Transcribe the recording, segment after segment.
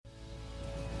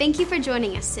Thank you for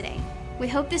joining us today. We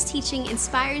hope this teaching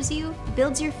inspires you,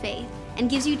 builds your faith, and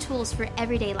gives you tools for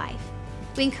everyday life.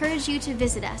 We encourage you to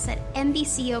visit us at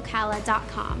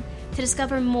mbcocala.com to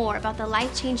discover more about the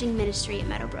life-changing ministry at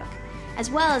Meadowbrook, as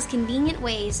well as convenient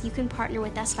ways you can partner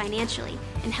with us financially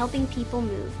in helping people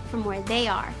move from where they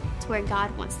are to where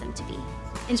God wants them to be.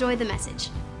 Enjoy the message.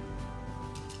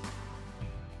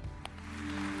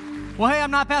 Well, hey, I'm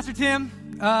not Pastor Tim.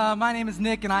 My name is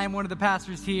Nick, and I am one of the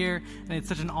pastors here, and it's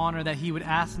such an honor that he would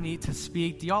ask me to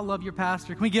speak. Do y'all love your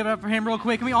pastor? Can we give it up for him real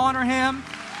quick? Can we honor him?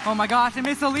 Oh, my gosh. And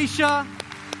Miss Alicia,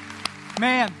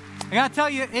 man, I got to tell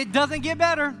you, it doesn't get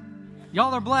better.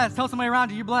 Y'all are blessed. Tell somebody around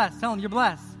you you're blessed. Tell them you're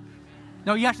blessed.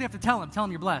 No, you actually have to tell them. Tell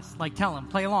them you're blessed. Like, tell them.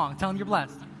 Play along. Tell them you're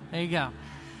blessed. There you go.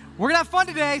 We're going to have fun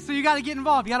today, so you got to get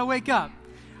involved. You got to wake up.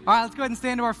 All right, let's go ahead and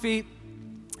stand to our feet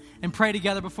and pray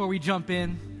together before we jump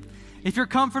in. If you're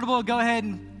comfortable, go ahead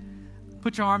and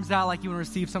put your arms out like you want to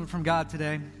receive something from God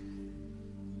today.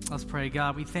 Let's pray.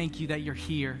 God, we thank you that you're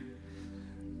here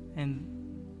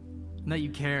and that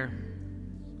you care.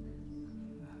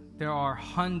 There are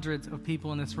hundreds of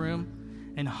people in this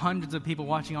room and hundreds of people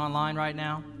watching online right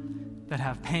now that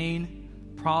have pain,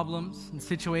 problems, and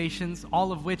situations,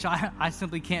 all of which I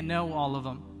simply can't know all of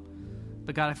them.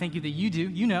 But God, I thank you that you do,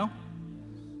 you know,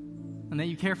 and that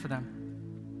you care for them.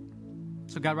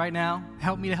 So God, right now,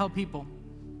 help me to help people.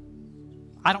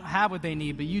 I don't have what they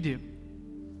need, but you do.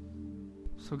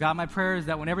 So God, my prayer is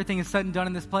that when everything is said and done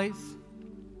in this place,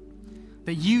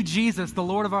 that you, Jesus, the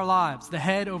Lord of our lives, the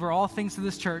head over all things to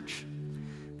this church,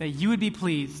 that you would be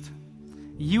pleased,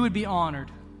 you would be honored,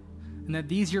 and that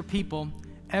these your people,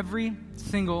 every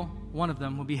single one of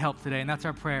them will be helped today. And that's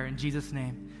our prayer in Jesus'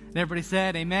 name. And everybody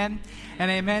said amen and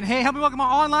amen. Hey, help me welcome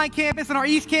our online campus and our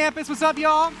East Campus. What's up,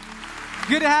 y'all?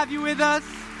 Good to have you with us.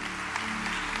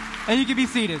 And you can be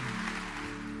seated.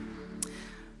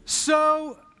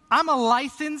 So, I'm a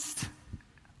licensed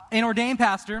and ordained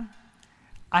pastor.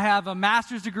 I have a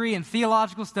master's degree in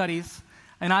theological studies,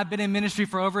 and I've been in ministry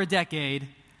for over a decade.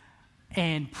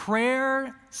 And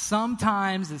prayer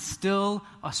sometimes is still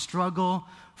a struggle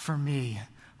for me.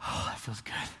 Oh, that feels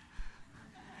good.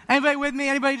 Anybody with me?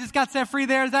 Anybody just got set free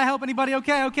there? Does that help anybody?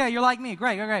 Okay, you're like me.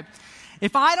 Great.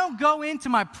 If I don't go into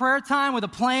my prayer time with a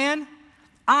plan,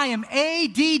 I am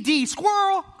ADD,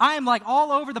 squirrel. I am like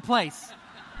all over the place.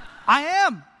 I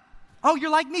am. Oh,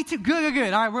 you're like me too.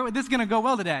 Good. All right, this is going to go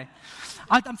well today.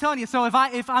 I'm telling you, so if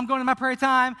I'm going to my prayer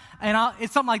time, and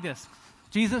it's something like this.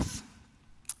 Jesus,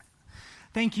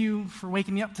 thank you for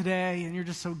waking me up today, and you're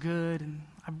just so good, and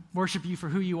I worship you for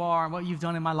who you are and what you've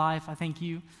done in my life. I thank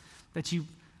you that you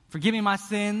forgive me my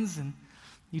sins, and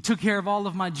you took care of all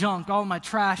of my junk, all of my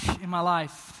trash in my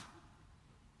life.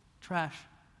 Trash.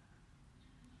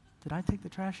 Did I take the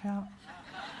trash out?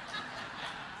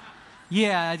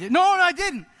 Yeah, I did. No, I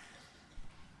didn't.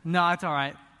 No, it's all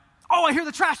right. Oh, I hear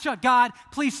the trash truck. God,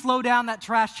 please slow down that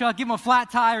trash truck. Give him a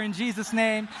flat tire in Jesus'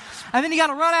 name. And then you got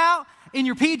to run out in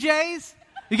your PJs.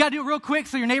 You got to do it real quick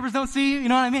so your neighbors don't see you. You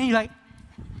know what I mean? You're like,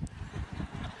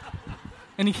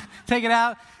 and you take it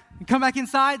out. You come back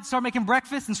inside, start making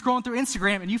breakfast and scrolling through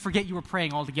Instagram, and you forget you were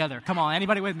praying altogether. Come on,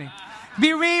 anybody with me?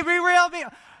 Be real.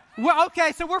 Well,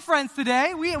 okay, so we're friends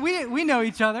today. We know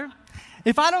each other.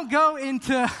 If I don't go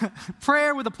into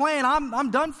prayer with a plan,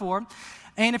 I'm done for.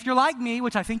 And if you're like me,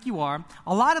 which I think you are,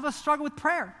 a lot of us struggle with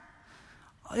prayer.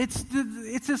 It's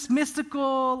this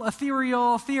mystical,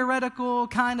 ethereal, theoretical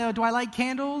kind of, do I light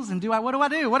candles? And what do I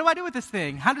do? What do I do with this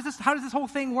thing? How does this whole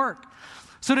thing work?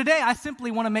 So today, I simply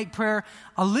want to make prayer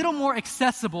a little more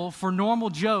accessible for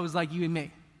normal Joes like you and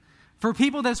me. For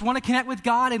people that just want to connect with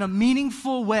God in a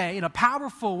meaningful way, in a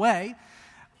powerful way,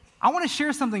 I want to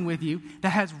share something with you that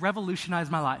has revolutionized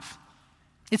my life.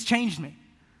 It's changed me.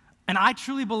 And I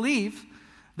truly believe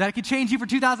that it could change you for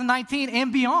 2019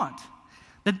 and beyond.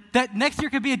 That next year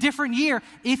could be a different year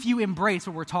if you embrace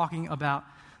what we're talking about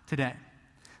today.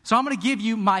 So I'm going to give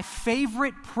you my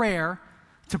favorite prayer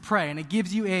to pray, and it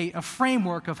gives you a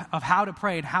framework of how to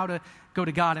pray and how to go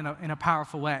to God in a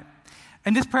powerful way.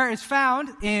 And this prayer is found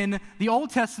in the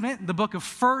Old Testament, the book of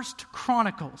 1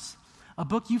 Chronicles, a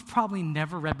book you've probably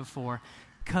never read before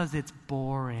because it's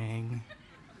boring.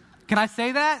 Can I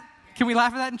say that? Can we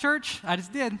laugh at that in church? I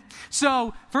just did.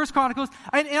 So 1 Chronicles,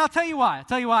 and I'll tell you why.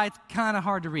 It's kind of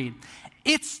hard to read.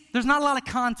 There's not a lot of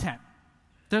content.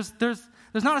 There's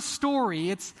not a story.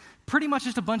 It's pretty much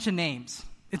just a bunch of names.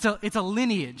 It's a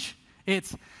lineage.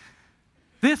 It's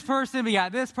this person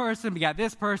begot this person, begot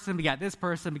this person, begot this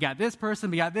person, begot this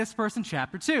person, begot this person,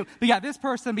 chapter 2. Begot this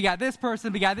person, begot this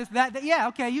person, begot this, that. Yeah,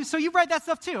 okay. So you read that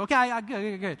stuff too. Okay,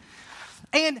 good.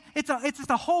 And it's just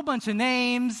a whole bunch of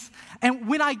names. And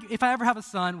if I ever have a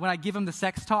son, when I give him the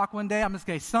sex talk one day, I'm just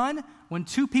going to say, son, when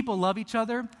two people love each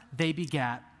other, they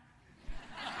begat.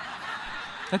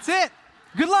 That's it.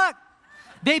 Good luck.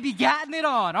 They begatting it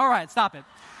on. All right, stop it.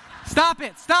 Stop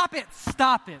it. Stop it.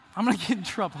 Stop it. I'm going to get in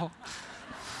trouble.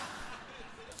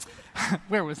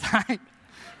 Where was I?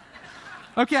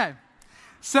 Okay.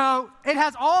 So it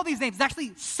has all these names. It's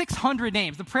actually 600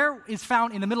 names. The prayer is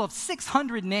found in the middle of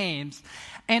 600 names.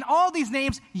 And all these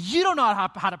names, you don't know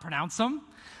how to pronounce them.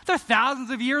 They're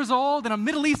thousands of years old in a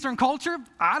Middle Eastern culture.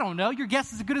 I don't know. Your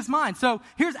guess is as good as mine. So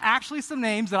here's actually some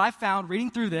names that I found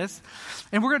reading through this.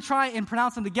 And we're going to try and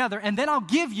pronounce them together. And then I'll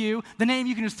give you the name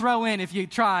you can just throw in if you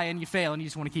try and you fail and you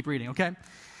just want to keep reading, okay?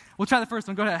 We'll try the first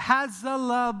one. Go ahead.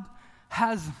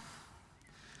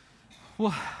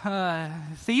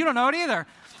 See, you don't know it either.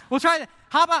 We'll try it.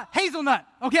 How about hazelnut?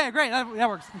 Okay, great. That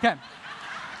works. Okay.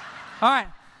 All right.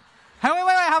 Hey,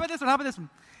 wait. How about this one?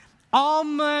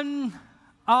 Almond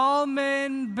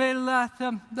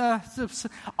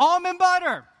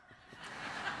butter.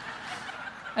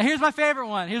 And here's my favorite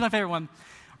one.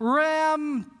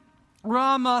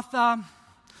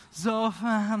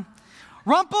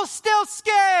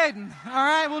 Rumpelstiltskin. All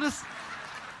right,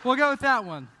 we'll go with that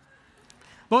one.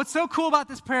 But what's so cool about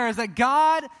this prayer is that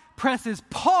God presses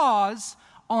pause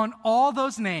on all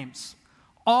those names,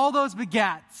 all those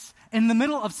begats. In the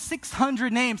middle of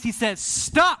 600 names, he says,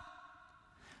 stop.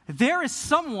 There is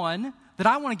someone that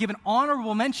I want to give an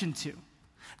honorable mention to.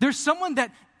 There's someone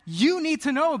that you need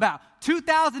to know about.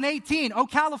 2018,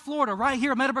 Ocala, Florida, right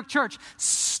here at Meadowbrook Church.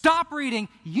 Stop reading.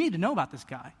 You need to know about this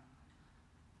guy.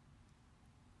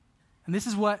 And this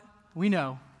is what we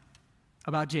know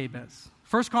about Jabez.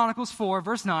 1 Chronicles 4,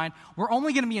 verse 9. We're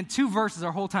only going to be in 2 verses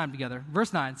our whole time together.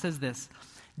 Verse 9 says this.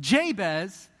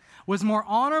 Jabez was more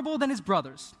honorable than his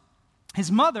brothers. His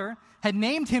mother had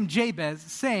named him Jabez,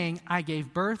 saying, I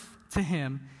gave birth to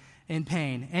him in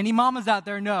pain. Any mamas out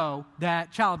there know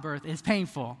that childbirth is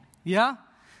painful. Yeah?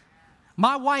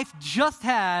 My wife just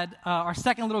had our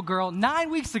second little girl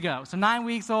 9 weeks ago. So 9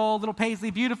 weeks old, little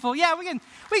Paisley, beautiful. Yeah, we can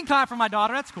clap for my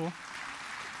daughter. That's cool.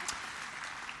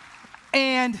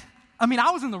 And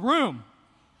I was in the room.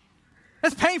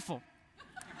 That's painful.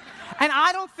 And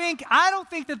I don't think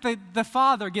that the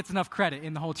father gets enough credit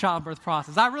in the whole childbirth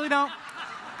process. I really don't.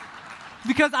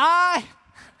 Because I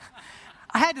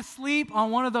had to sleep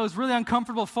on one of those really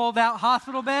uncomfortable fold-out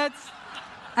hospital beds,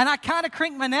 and I kind of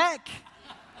crinked my neck.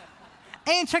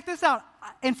 And check this out.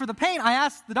 And for the pain, I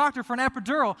asked the doctor for an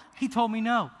epidural. He told me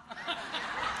no.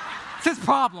 It's his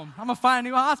problem. I'm going to find a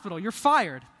new hospital. You're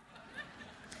fired.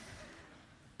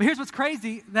 But here's what's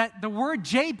crazy, that the word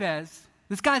Jabez,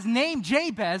 this guy's name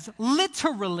Jabez,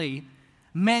 literally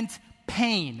meant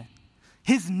pain.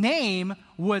 His name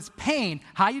was pain.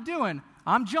 How you doing?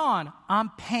 I'm John. I'm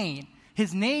pain.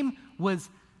 His name was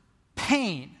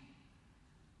pain.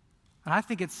 And I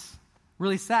think it's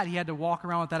really sad he had to walk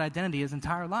around with that identity his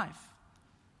entire life.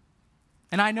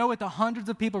 And I know with the hundreds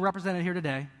of people represented here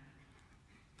today,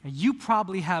 you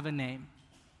probably have a name.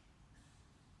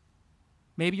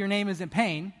 Maybe your name isn't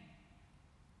pain.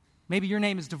 Maybe your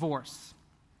name is divorce.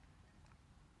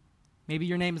 Maybe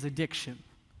your name is addiction.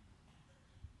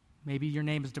 Maybe your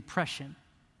name is depression,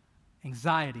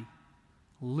 anxiety,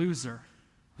 loser,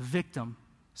 victim,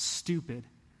 stupid,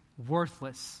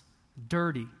 worthless,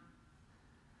 dirty.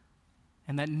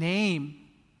 And that name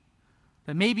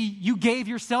that maybe you gave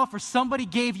yourself or somebody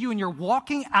gave you, and you're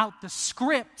walking out the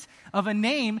script of a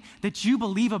name that you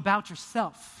believe about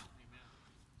yourself.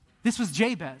 This was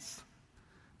Jabez.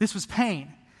 This was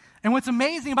pain. And what's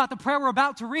amazing about the prayer we're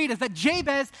about to read is that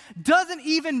Jabez doesn't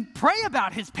even pray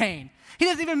about his pain. He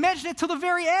doesn't even mention it till the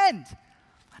very end.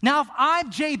 Now, if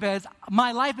I'm Jabez,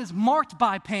 my life is marked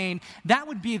by pain. That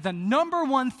would be the number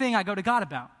one thing I go to God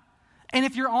about. And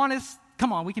if you're honest,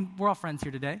 come on, we're all friends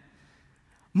here today.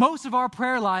 Most of our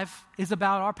prayer life is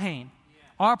about our pain,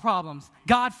 our problems.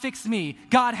 God, fix me.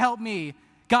 God, help me.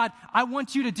 God, I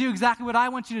want you to do exactly what I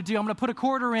want you to do. I'm going to put a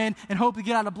quarter in and hope to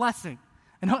get out a blessing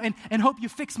and hope you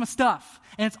fix my stuff.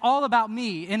 And it's all about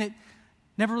me, and it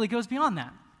never really goes beyond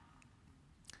that.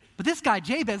 But this guy,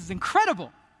 Jabez, is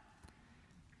incredible.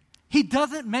 He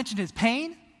doesn't mention his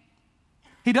pain.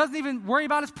 He doesn't even worry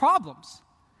about his problems.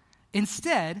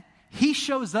 Instead, he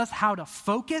shows us how to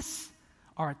focus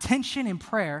our attention in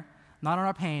prayer, not on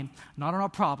our pain, not on our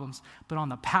problems, but on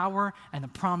the power and the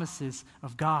promises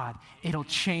of God. It'll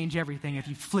change everything if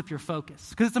you flip your focus.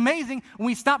 Because it's amazing when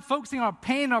we stop focusing on our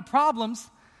pain and our problems,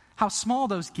 how small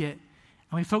those get.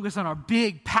 And we focus on our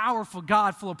big, powerful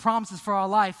God full of promises for our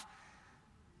life.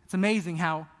 It's amazing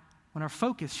how when our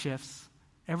focus shifts,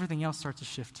 everything else starts to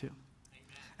shift too.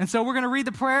 And so we're going to read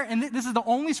the prayer, and this is the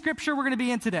only scripture we're going to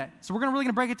be in today. So we're really going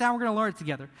to break it down. We're going to learn it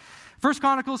together. 1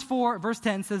 Chronicles 4, verse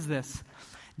 10 says this.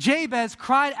 Jabez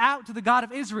cried out to the God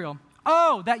of Israel,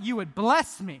 "Oh, that you would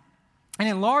bless me and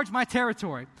enlarge my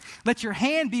territory. Let your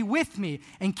hand be with me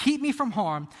and keep me from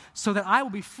harm so that I will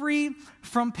be free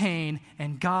from pain."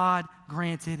 And God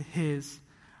granted his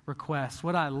request.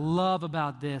 What I love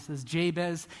about this is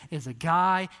Jabez is a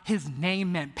guy. His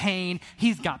name meant pain.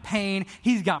 He's got pain.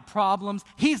 He's got problems.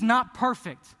 He's not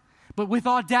perfect. But with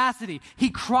audacity,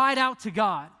 he cried out to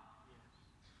God.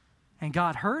 And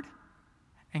God heard,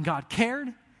 and God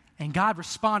cared, and God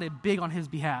responded big on his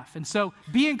behalf. And so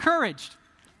be encouraged.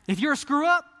 If you're a screw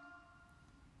up,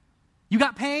 you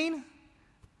got pain,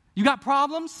 you got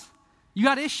problems, you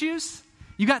got issues,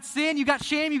 you got sin, you got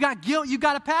shame, you got guilt, you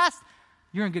got a past,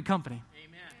 you're in good company.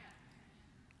 Amen.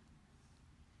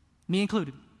 Me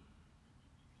included.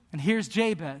 And here's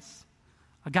Jabez,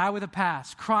 a guy with a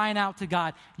past, crying out to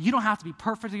God. You don't have to be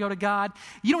perfect to go to God.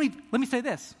 You don't even, let me say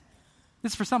this.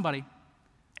 This is for somebody.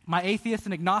 My atheist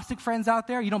and agnostic friends out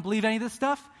there, you don't believe any of this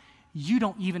stuff, you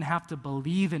don't even have to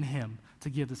believe in him to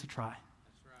give this a try. That's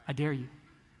right. I dare you.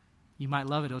 You might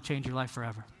love it. It'll change your life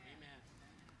forever. Amen.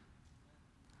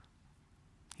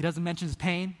 He doesn't mention his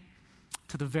pain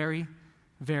to the very,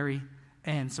 very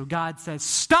end. So God says,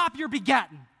 stop your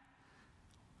begatting.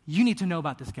 You need to know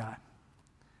about this God.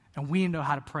 And we need to know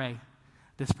how to pray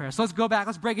this prayer. So let's go back.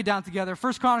 Let's break it down together.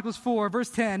 1 Chronicles 4, verse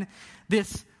 10,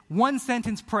 this one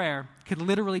sentence prayer could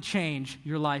literally change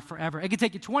your life forever. It could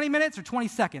take you 20 minutes or 20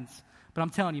 seconds, but I'm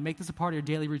telling you, make this a part of your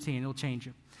daily routine. It'll change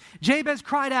you. Jabez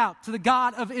cried out to the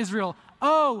God of Israel,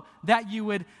 "Oh, that you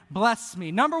would bless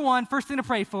me." Number one, first thing to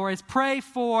pray for is pray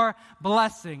for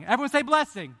blessing. Everyone say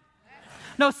blessing.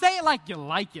 No, say it like you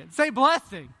like it. Say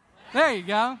blessing. There you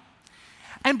go.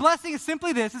 And blessing is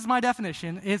simply this is my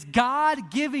definition, is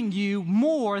God giving you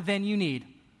more than you need.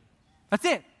 That's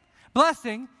it.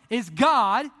 Blessing is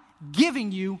God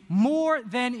giving you more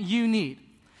than you need.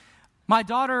 My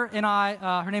daughter and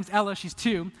I, her name's Ella, she's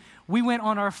 2. We went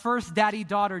on our first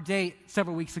daddy-daughter date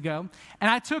several weeks ago,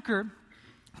 and I took her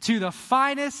to the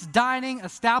finest dining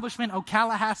establishment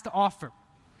Ocala has to offer.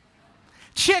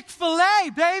 Chick-fil-A,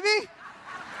 baby!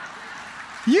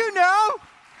 You know!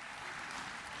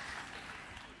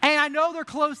 And I know they're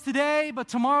closed today, but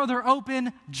tomorrow they're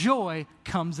open. Joy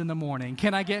comes in the morning.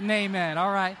 Can I get an amen?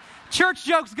 All right. Church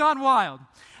jokes gone wild.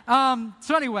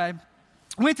 So anyway,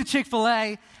 went to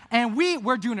Chick-fil-A, and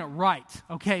we're doing it right,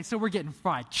 okay? So we're getting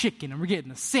fried chicken, and we're getting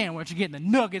the sandwich, we're getting the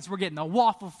nuggets, we're getting the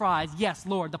waffle fries, yes,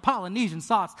 Lord, the Polynesian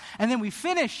sauce. And then we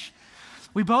finish,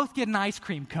 we both get an ice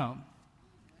cream cone.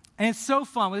 And it's so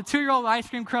fun. With a 2-year-old ice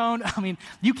cream cone, I mean,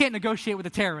 you can't negotiate with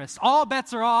a terrorist. All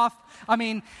bets are off. I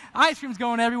mean, ice cream's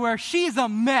going everywhere. She's a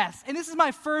mess. And this is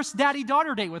my first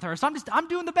daddy-daughter date with her, so I'm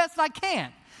doing the best I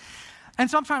can. And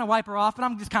so I'm trying to wipe her off, but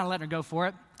I'm just kind of letting her go for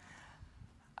it.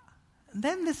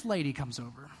 Then this lady comes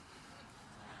over.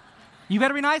 You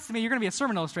better be nice to me. You're going to be a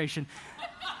sermon illustration.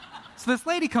 So this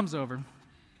lady comes over.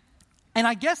 And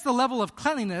I guess the level of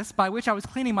cleanliness by which I was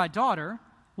cleaning my daughter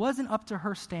wasn't up to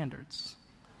her standards.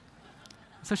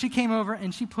 So she came over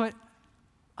and she put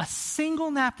a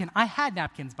single napkin. I had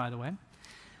napkins, by the way.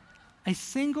 A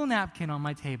single napkin on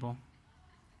my table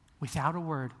without a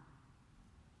word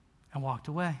and walked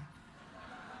away.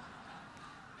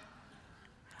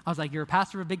 I was like, you're a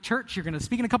pastor of a big church. You're going to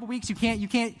speak in a couple weeks. You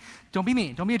can't, don't be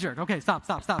mean. Don't be a jerk. Okay, stop.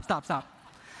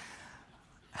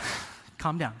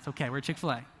 Calm down. It's okay. We're at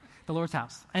Chick-fil-A, the Lord's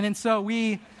house. And then so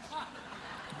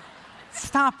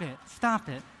stop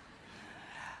it.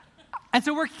 And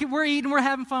so we're eating, we're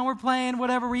having fun, we're playing,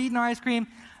 whatever, we're eating our ice cream.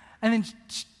 And then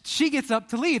she gets up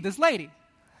to leave, this lady.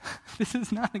 This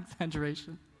is not an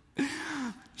exaggeration.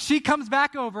 She comes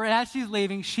back over, and as she's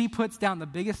leaving, she puts down the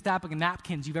biggest stack of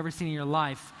napkins you've ever seen in your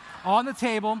life on the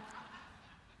table,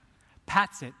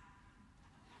 pats it.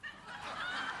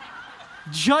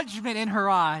 Judgment in her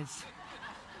eyes.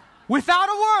 Without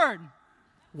a word,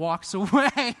 walks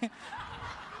away.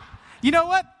 You know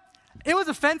what? It was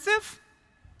offensive,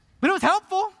 but it was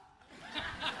helpful.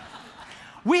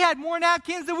 We had more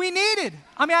napkins than we needed.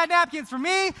 I mean, I had napkins for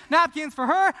me, napkins for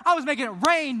her. I was making it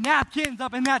rain napkins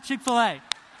up in that Chick-fil-A.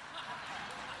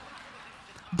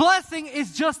 Blessing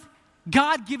is just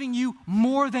God giving you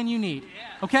more than you need.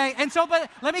 Okay? And so,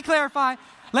 but let me clarify.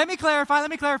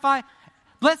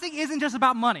 Blessing isn't just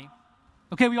about money.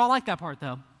 Okay, we all like that part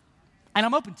though. And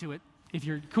I'm open to it if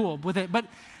you're cool with it. But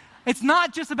it's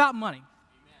not just about money.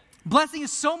 Blessing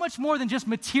is so much more than just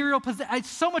material possession. It's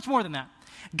so much more than that.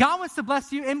 God wants to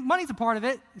bless you, and money's a part of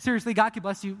it. Seriously, God can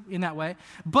bless you in that way.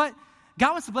 But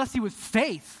God wants to bless you with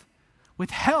faith, with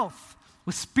health,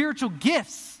 with spiritual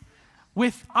gifts,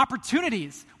 with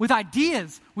opportunities, with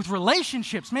ideas, with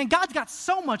relationships. Man, God's got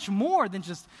so much more than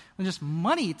just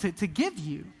money to give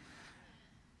you.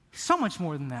 So much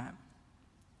more than that.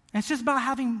 And it's just about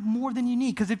having more than you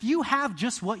need. Because if you have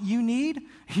just what you need,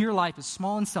 your life is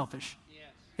small and selfish. Yes.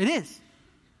 It is.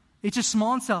 It's just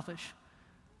small and selfish.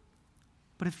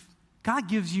 But if God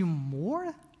gives you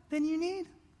more than you need,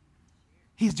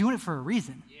 He's doing it for a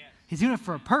reason. Yes. He's doing it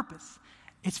for a purpose.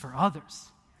 It's for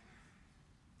others.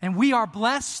 And we are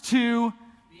blessed to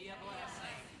be a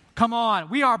blessing. Come on.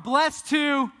 We are blessed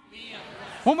to be a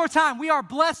blessing. One more time. We are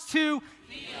blessed to be a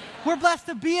blessing. We're blessed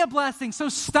to be a blessing. So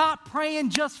stop praying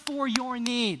just for your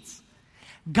needs.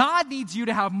 God needs you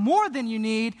to have more than you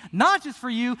need, not just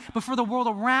for you, but for the world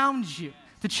around you,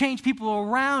 to change people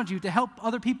around you, to help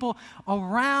other people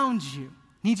around you.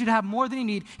 Needs you to have more than you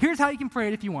need. Here's how you can pray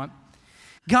it if you want.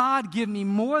 God, give me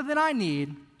more than I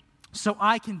need so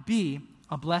I can be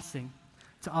a blessing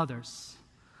to others.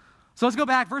 So let's go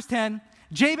back. Verse 10.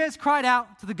 Jabez cried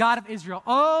out to the God of Israel,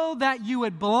 "Oh, that you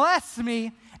would bless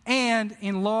me and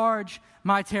enlarge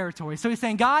my territory." So he's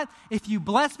saying, God, if you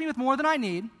bless me with more than I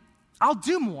need, I'll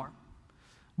do more.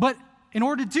 But in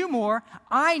order to do more,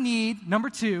 I need, number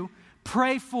 2,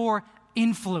 pray for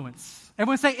influence.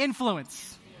 Everyone say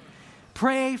influence.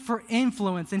 Pray for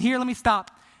influence. And here, let me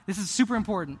stop. This is super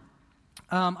important.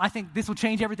 I think this will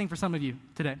change everything for some of you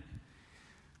today.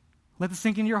 Let this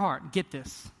sink into your heart. Get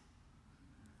this.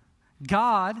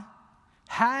 God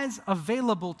has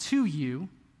available to you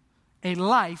a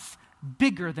life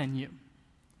bigger than you.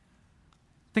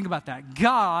 Think about that.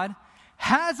 God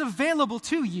has available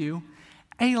to you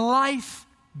a life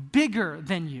bigger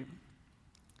than you.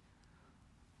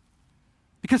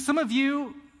 Because some of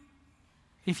you,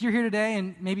 if you're here today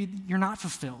and maybe you're not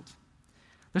fulfilled,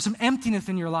 there's some emptiness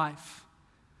in your life.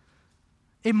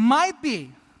 It might be,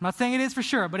 I'm not saying it is for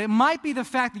sure, but it might be the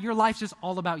fact that your life's just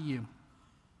all about you.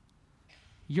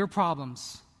 Your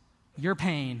problems, your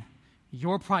pain,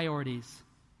 your priorities.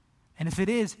 And if it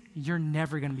is, you're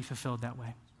never going to be fulfilled that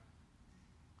way.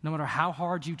 No matter how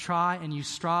hard you try and you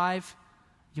strive,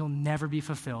 you'll never be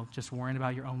fulfilled just worrying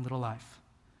about your own little life.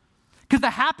 Because the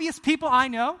happiest people I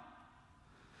know,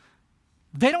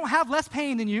 they don't have less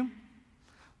pain than you.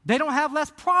 They don't have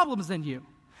less problems than you.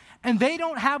 And they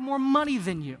don't have more money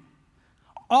than you.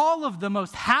 All of the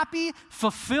most happy,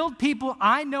 fulfilled people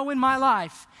I know in my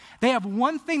life, they have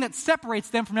one thing that separates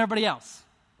them from everybody else.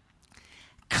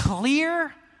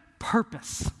 Clear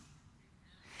purpose.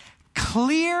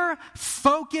 Clear,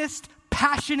 focused,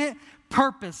 passionate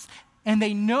purpose. And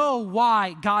they know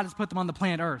why God has put them on the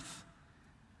planet Earth.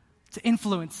 To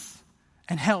influence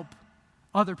and help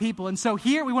other people. And so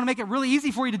here we want to make it really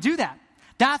easy for you to do that.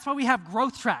 That's why we have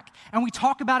Growth Track. And we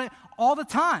talk about it all the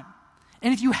time.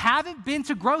 And if you haven't been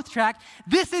to Growth Track,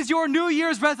 this is your New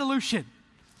Year's resolution.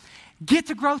 Get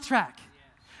to Growth Track.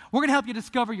 We're going to help you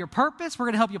discover your purpose. We're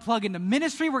going to help you plug into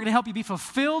ministry. We're going to help you be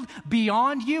fulfilled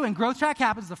beyond you. And Growth Track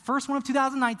happens the first one of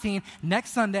 2019,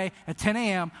 next Sunday at 10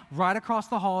 a.m., right across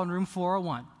the hall in room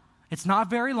 401. It's not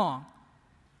very long.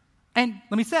 And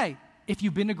let me say, if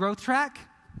you've been to Growth Track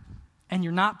and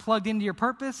you're not plugged into your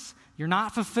purpose, you're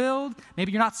not fulfilled,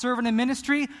 maybe you're not serving in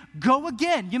ministry, go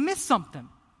again. You missed something.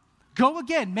 Go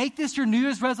again. Make this your New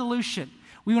Year's resolution.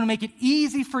 We want to make it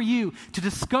easy for you to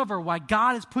discover why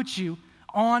God has put you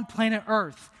on planet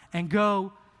Earth and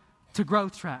go to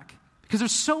Growth Track. Because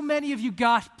there's so many of you,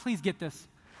 gosh, please get this.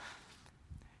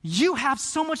 You have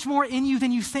so much more in you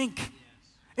than you think. Yes.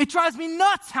 It drives me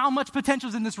nuts how much potential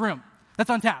is in this room that's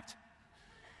untapped.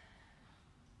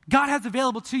 God has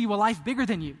available to you a life bigger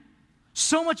than you.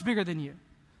 So much bigger than you.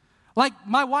 Like,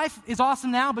 my wife is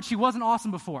awesome now, but she wasn't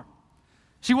awesome before.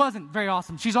 She wasn't very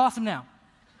awesome. She's awesome now.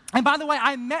 And by the way,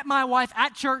 I met my wife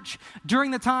at church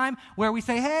during the time where we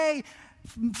say, hey,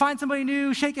 find somebody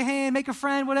new, shake a hand, make a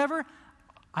friend, whatever.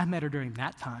 I met her during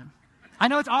that time. I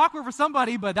know it's awkward for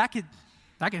somebody, but that could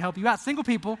help you out. Single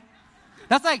people.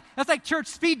 That's like church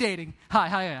speed dating.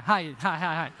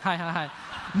 Hi.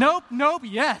 Nope,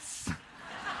 yes.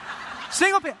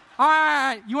 Single people. All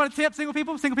right. You want a tip, single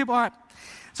people? Single people, all right.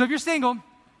 So if you're single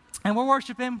and we're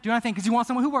worshiping, do you know anything? Because you want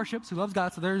someone who worships, who loves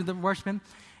God, so they're worshiping.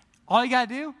 All you got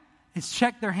to do is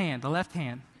check their hand, the left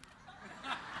hand.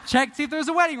 Check, see if there's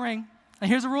a wedding ring. And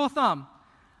here's a rule of thumb.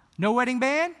 No wedding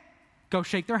band, go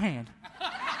shake their hand.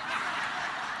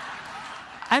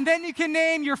 And then you can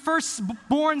name your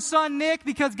firstborn son Nick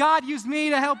because God used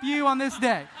me to help you on this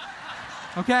day.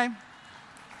 Okay?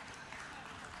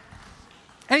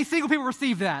 Any single people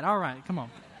receive that? All right, come on.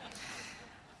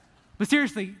 But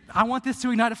seriously, I want this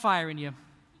to ignite a fire in you.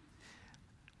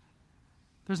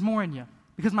 There's more in you.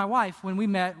 because my wife, when we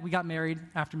met, we got married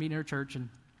after meeting her church, and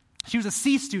she was a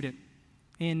C student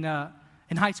in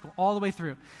high school all the way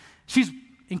through. She's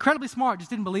incredibly smart, just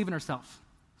didn't believe in herself.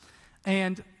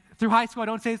 And through high school, I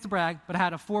don't say this to brag, but I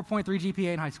had a 4.3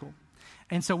 GPA in high school.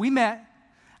 And so we met,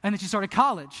 and then she started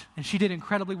college, and she did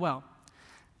incredibly well.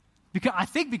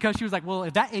 Because she was like, well,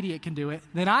 if that idiot can do it,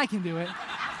 then I can do it.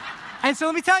 And so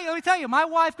let me tell you, my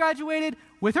wife graduated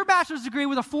with her bachelor's degree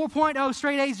with a 4.0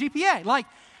 straight A's GPA.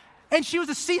 And she was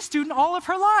a C student all of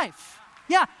her life.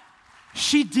 Yeah,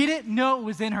 she didn't know it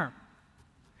was in her.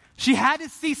 She had to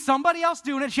see somebody else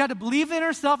doing it. She had to believe in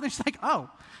herself. And she's like, oh,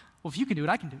 well, if you can do it,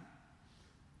 I can do it.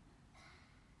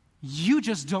 You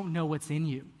just don't know what's in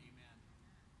you.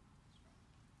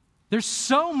 There's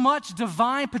so much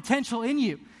divine potential in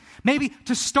you. Maybe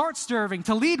to start serving,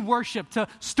 to lead worship, to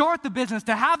start the business,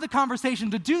 to have the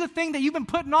conversation, to do the thing that you've been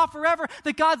putting off forever,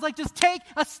 that God's like, just take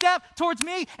a step towards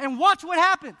me and watch what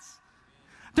happens.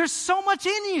 There's so much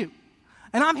in you.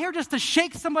 And I'm here just to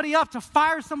shake somebody up, to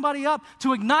fire somebody up,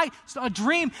 to ignite a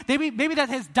dream maybe that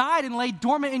has died and laid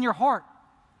dormant in your heart.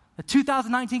 That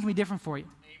 2019 can be different for you.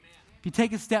 Amen. If you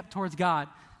take a step towards God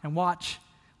and watch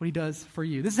what he does for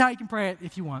you. This is how you can pray it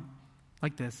if you want,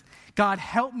 like this. God,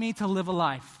 help me to live a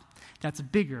life that's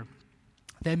bigger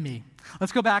than me.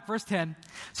 Let's go back, verse 10.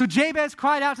 So Jabez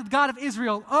cried out to the God of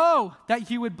Israel, oh,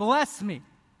 that you would bless me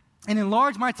and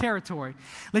enlarge my territory.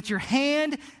 Let your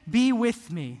hand be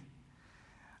with me.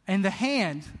 And the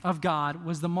hand of God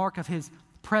was the mark of his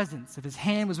presence. If his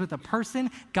hand was with a person,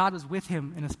 God was with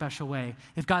him in a special way.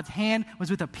 If God's hand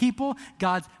was with a people,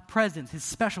 God's presence, his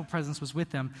special presence was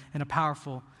with them in a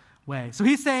powerful way. So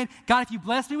he's saying, God, if you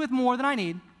bless me with more than I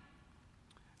need,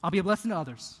 I'll be a blessing to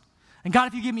others. And God,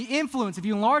 if you give me influence, if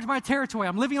you enlarge my territory,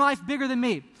 I'm living a life bigger than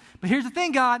me. But here's the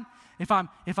thing, God, if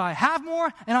I have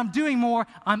more and I'm doing more,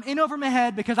 I'm in over my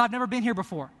head because I've never been here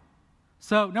before.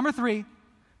 So number 3,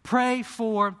 pray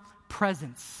for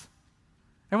presence.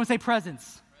 Everyone say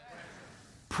presence.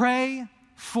 Pray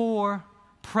for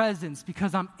presence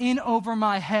because I'm in over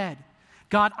my head.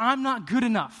 God, I'm not good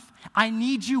enough. I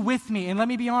need you with me. And let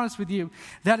me be honest with you,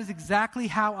 that is exactly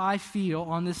how I feel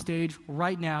on this stage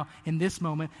right now, in this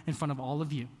moment, in front of all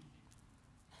of you.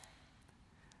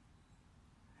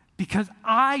 Because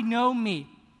I know me.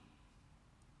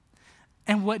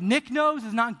 And what Nick knows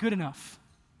is not good enough.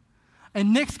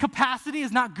 And Nick's capacity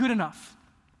is not good enough.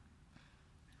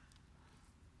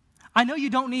 I know you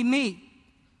don't need me.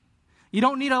 You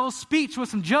don't need a little speech with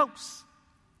some jokes.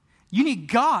 You need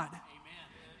God.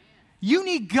 You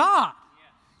need God.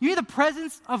 You need the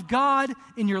presence of God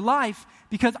in your life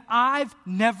because I've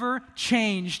never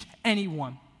changed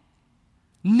anyone.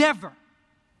 Never.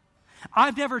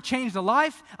 I've never changed a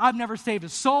life. I've never saved a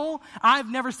soul. I've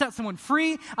never set someone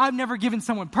free. I've never given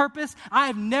someone purpose. I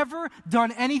have never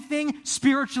done anything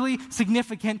spiritually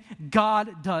significant.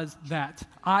 God does that.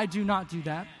 I do not do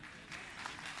that.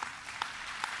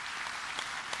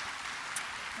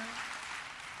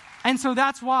 And so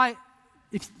that's why,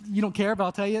 if you don't care, but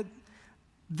I'll tell you,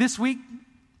 this week,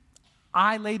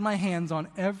 I laid my hands on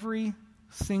every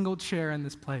single chair in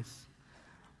this place.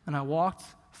 And I walked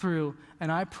through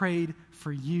and I prayed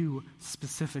for you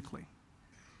specifically.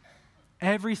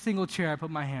 Every single chair I put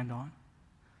my hand on.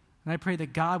 And I prayed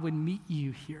that God would meet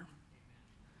you here.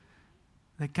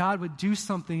 That God would do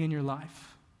something in your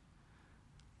life.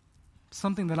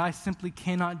 Something that I simply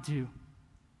cannot do.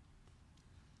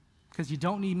 Because you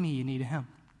don't need me, you need him.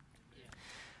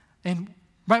 And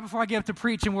right before I get up to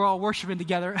preach and we're all worshiping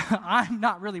together, I'm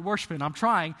not really worshiping, I'm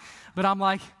trying, but I'm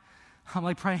like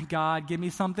praying, God, give me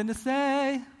something to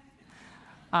say.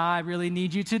 I really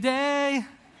need you today.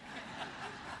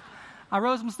 I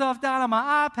wrote some stuff down on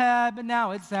my iPad, but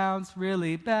now it sounds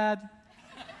really bad.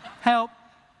 Help.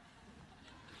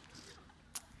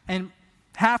 And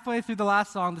halfway through the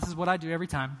last song, this is what I do every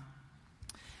time,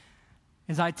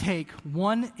 is I take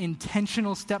one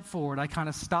intentional step forward. I kind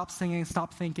of stop singing,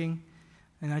 stop thinking,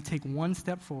 and I take one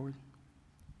step forward.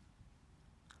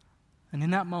 And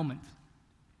in that moment,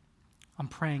 I'm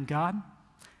praying, God,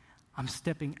 I'm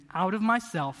stepping out of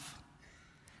myself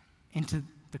into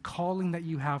the calling that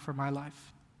you have for my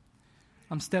life.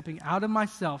 I'm stepping out of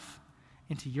myself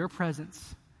into your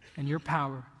presence and your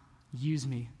power. Use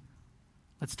me.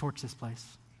 Let's torch this place.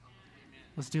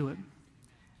 Let's do it.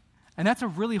 And that's a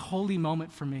really holy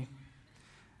moment for me.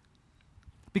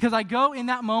 Because I go in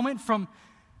that moment from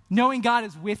knowing God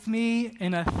is with me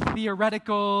in a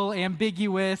theoretical,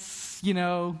 ambiguous,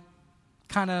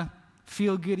 kind of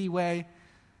feel-goody way,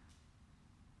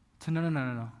 to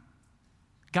no.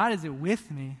 God isn't with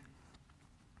me.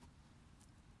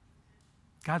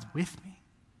 God's with me.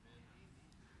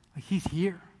 Like he's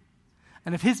here.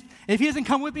 And if he doesn't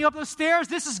come with me up those stairs,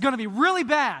 this is going to be really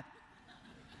bad.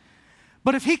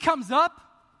 But if he comes up,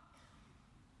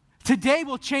 today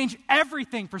will change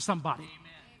everything for somebody.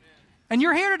 Amen. And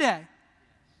you're here today.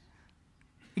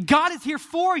 God is here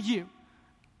for you.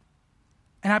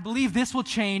 And I believe this will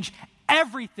change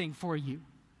everything for you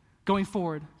going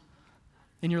forward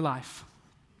in your life.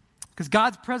 Because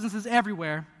God's presence is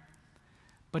everywhere,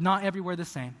 but not everywhere the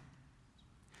same.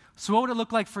 So what would it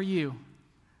look like for you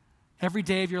every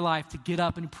day of your life to get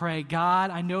up and pray,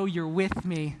 God, I know you're with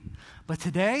me, but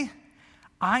today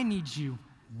I need you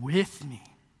with me.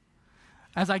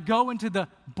 As I go into the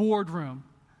boardroom,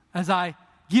 as I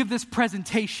give this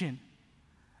presentation,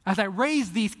 as I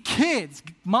raise these kids,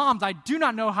 moms, I do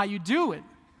not know how you do it.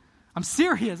 I'm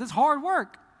serious, it's hard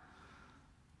work.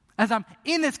 As I'm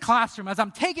in this classroom, as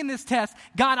I'm taking this test,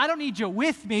 God, I don't need you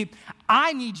with me,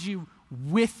 I need you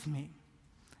with me,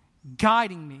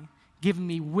 guiding me, giving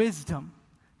me wisdom,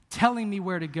 telling me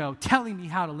where to go, telling me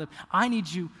how to live. I need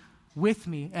you with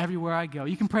me everywhere I go.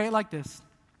 You can pray it like this.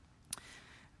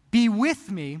 Be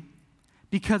with me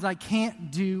because I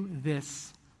can't do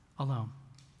this alone.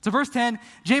 So verse 10,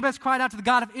 Jabez cried out to the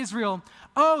God of Israel,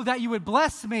 oh, that you would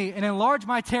bless me and enlarge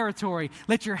my territory.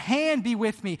 Let your hand be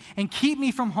with me and keep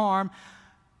me from harm.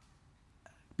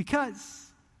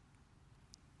 Because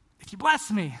if you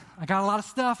bless me, I got a lot of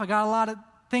stuff, I got a lot of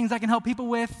things I can help people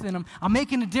with, and I'm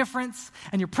making a difference,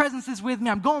 and your presence is with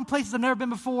me. I'm going places I've never been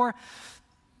before.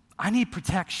 I need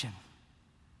protection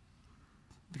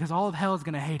because all of hell is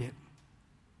going to hate it.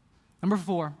 Number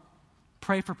 4,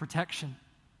 pray for protection.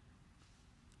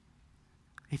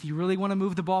 If you really want to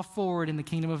move the ball forward in the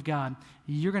kingdom of God,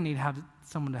 you're going to need to have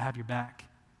someone to have your back.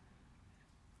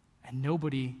 And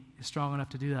nobody is strong enough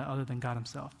to do that other than God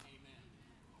himself. Amen.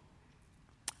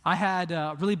 I had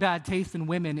a really bad taste in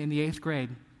women in the 8th grade.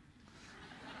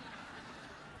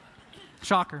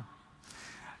 Shocker.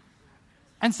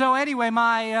 And so anyway,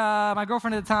 my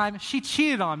girlfriend at the time, she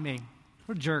cheated on me.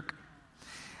 What a jerk.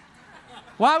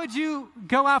 Why would you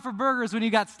go out for burgers when you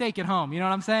got steak at home? You know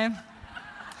what I'm saying?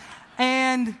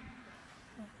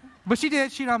 But she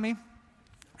did cheat on me.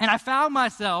 And I found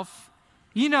myself,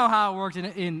 you know how it worked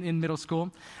in middle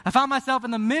school. I found myself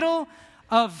in the middle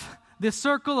of this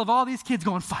circle of all these kids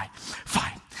going, fight,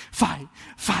 fight, fight,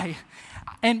 fight.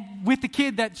 And with the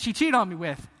kid that she cheated on me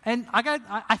with. And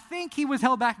I think he was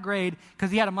held back a grade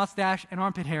because he had a mustache and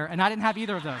armpit hair, and I didn't have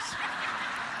either of those.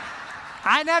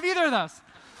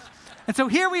 And so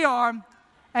here we are,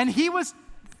 and I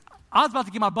was about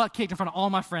to get my butt kicked in front of all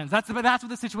my friends. That's what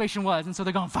the situation was. And so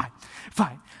they're going, fight,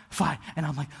 fight, fight. And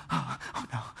I'm like, oh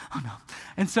no.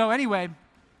 And so anyway,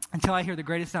 until I hear the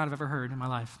greatest sound I've ever heard in my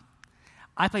life.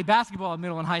 I played basketball in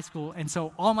middle and high school, and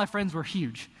so all my friends were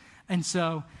huge. And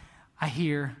so I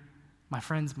hear my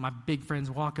big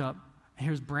friends walk up. And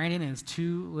here's Brandon and his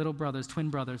 2 little brothers, twin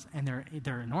brothers, and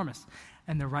they're enormous.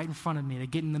 And they're right in front of me. They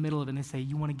get in the middle of it, and they say,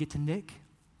 you want to get to Nick?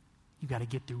 You got to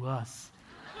get through us.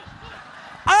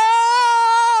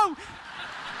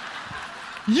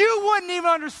 You wouldn't even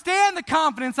understand the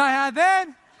confidence I had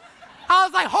then. I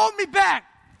was like, hold me back,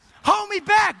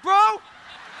 bro.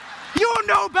 You don't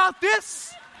know about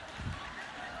this.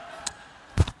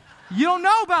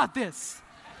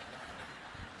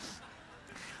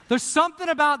 There's something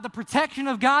about the protection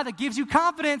of God that gives you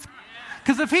confidence,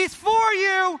 because if he's for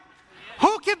you,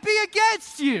 who can be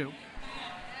against you?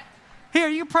 Here,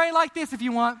 you can pray like this if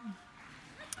you want.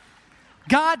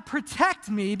 God, protect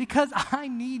me because I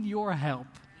need your help.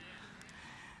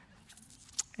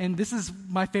 And this is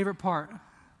my favorite part.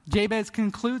 Jabez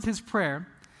concludes his prayer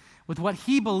with what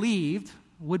he believed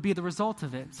would be the result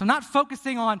of it. So not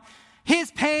focusing on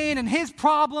his pain and his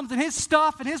problems and his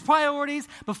stuff and his priorities,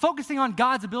 but focusing on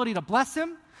God's ability to bless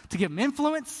him, to give him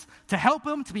influence, to help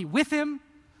him, to be with him.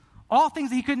 All things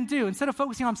that he couldn't do. Instead of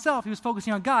focusing on himself, he was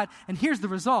focusing on God. And here's the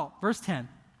result. Verse 10.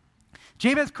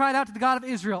 Jabez cried out to the God of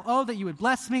Israel, oh, that you would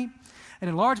bless me and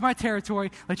enlarge my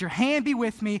territory. Let your hand be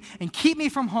with me and keep me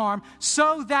from harm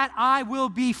so that I will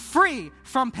be free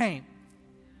from pain.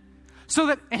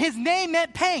 And his name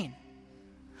meant pain.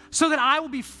 So that I will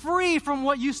be free from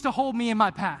what used to hold me in my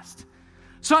past.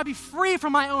 So I'd be free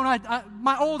from my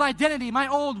old identity, my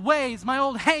old ways, my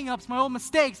old hang-ups, my old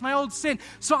mistakes, my old sin.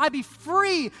 So I'd be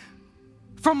free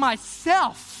from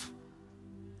myself.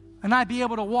 And I'd be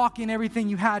able to walk in everything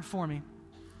you had for me.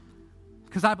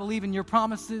 Because I believe in your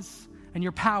promises and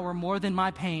your power more than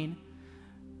my pain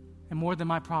and more than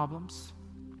my problems.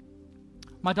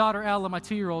 My daughter Ella, my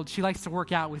 2-year-old, she likes to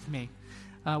work out with me.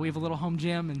 We have a little home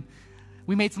gym, and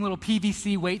we made some little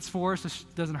PVC weights for her so she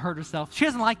doesn't hurt herself. She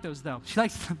doesn't like those, though. She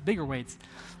likes bigger weights.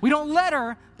 We don't let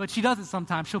her, but she does it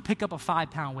sometimes. She'll pick up a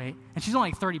 5-pound weight, and she's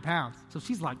only like 30 pounds. So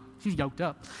she's yoked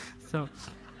up. So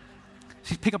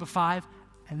she'd pick up a 5,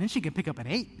 and then she can pick up an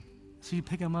 8. So you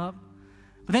pick them up.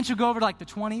 But then she'll go over to like the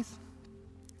 20s,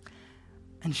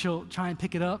 and she'll try and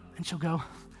pick it up, and she'll go,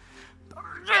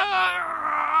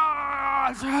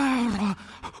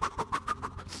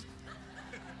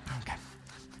 okay.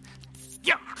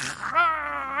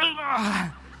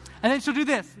 And then she'll do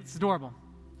this. It's adorable.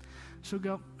 She'll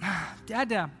go,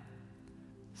 Dad,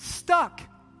 stuck.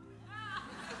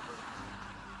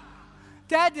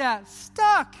 Dad,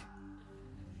 stuck.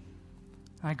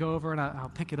 And I go over and I'll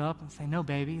pick it up and say, no,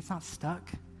 baby, it's not stuck.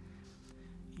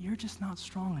 You're just not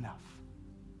strong enough.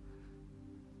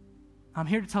 I'm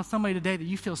here to tell somebody today that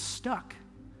you feel stuck.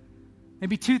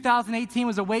 Maybe 2018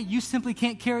 was a weight you simply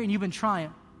can't carry and you've been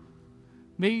trying.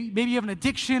 Maybe you have an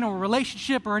addiction or a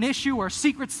relationship or an issue or a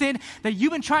secret sin that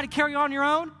you've been trying to carry on your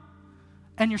own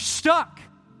and you're stuck.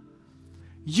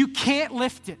 You can't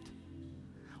lift it.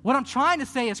 What I'm trying to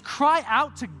say is cry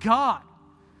out to God,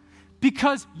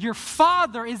 because your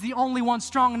Father is the only one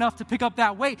strong enough to pick up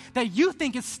that weight that you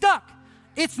think is stuck.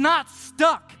 It's not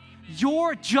stuck.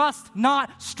 You're just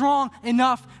not strong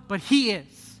enough, but He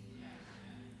is.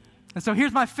 And so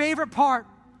here's my favorite part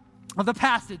of the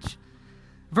passage.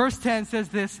 Verse 10 says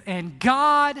this, and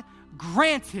God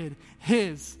granted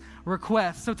His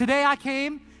request. So today I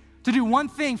came to do one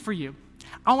thing for you.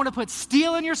 I want to put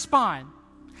steel in your spine.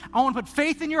 I want to put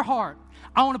faith in your heart.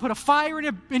 I want to put a fire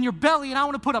in your belly, and I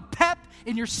want to put a pep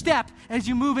in your step as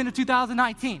you move into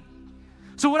 2019.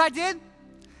 So what I did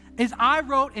is I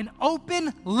wrote an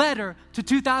open letter to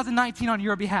 2019 on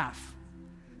your behalf.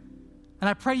 And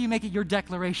I pray you make it your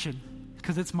declaration,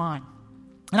 because it's mine.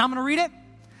 And I'm going to read it,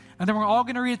 and then we're all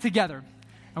going to read it together,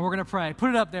 and we're going to pray. Put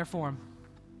it up there for him.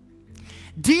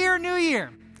 Dear New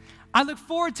Year, I look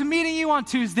forward to meeting you on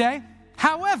Tuesday.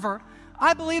 However,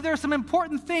 I believe there are some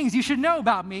important things you should know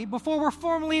about me before we're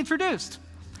formally introduced.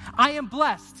 I am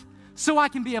blessed, so I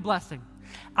can be a blessing.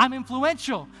 I'm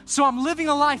influential, so I'm living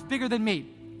a life bigger than me.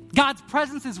 God's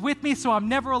presence is with me, so I'm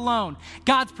never alone.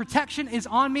 God's protection is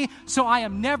on me, so I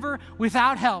am never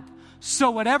without help.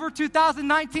 So whatever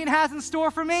 2019 has in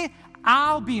store for me,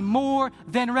 I'll be more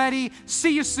than ready.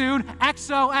 See you soon.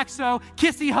 XOXO,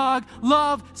 kissy hug,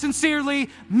 love, sincerely,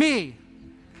 me.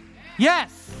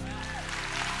 Yes.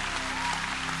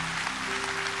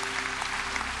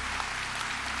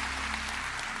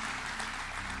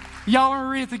 Y'all want to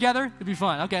read it together? It'd be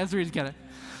fun. Okay, let's read it together.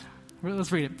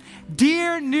 Let's read it.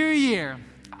 Dear New Year,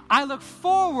 I look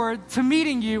forward to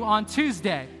meeting you on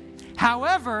Tuesday.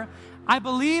 However, I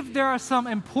believe there are some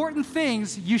important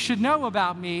things you should know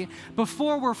about me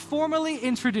before we're formally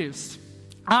introduced.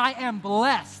 I am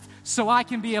blessed, so I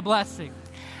can be a blessing.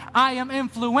 I am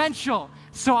influential,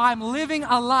 so I'm living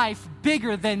a life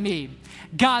bigger than me.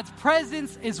 God's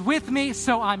presence is with me,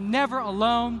 so I'm never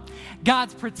alone.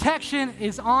 God's protection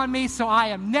is on me, so I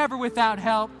am never without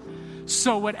help.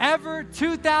 So whatever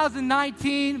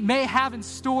 2019 may have in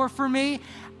store for me,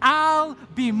 I'll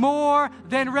be more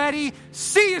than ready.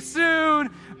 See you soon,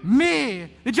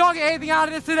 me. Did y'all get anything out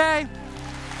of this today?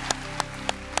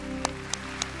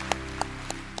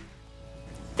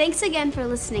 Thanks again for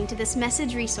listening to this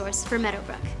message resource for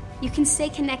Meadowbrook. You can stay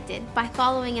connected by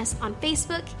following us on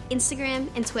Facebook, Instagram,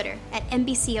 and Twitter at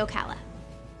MBC Ocala.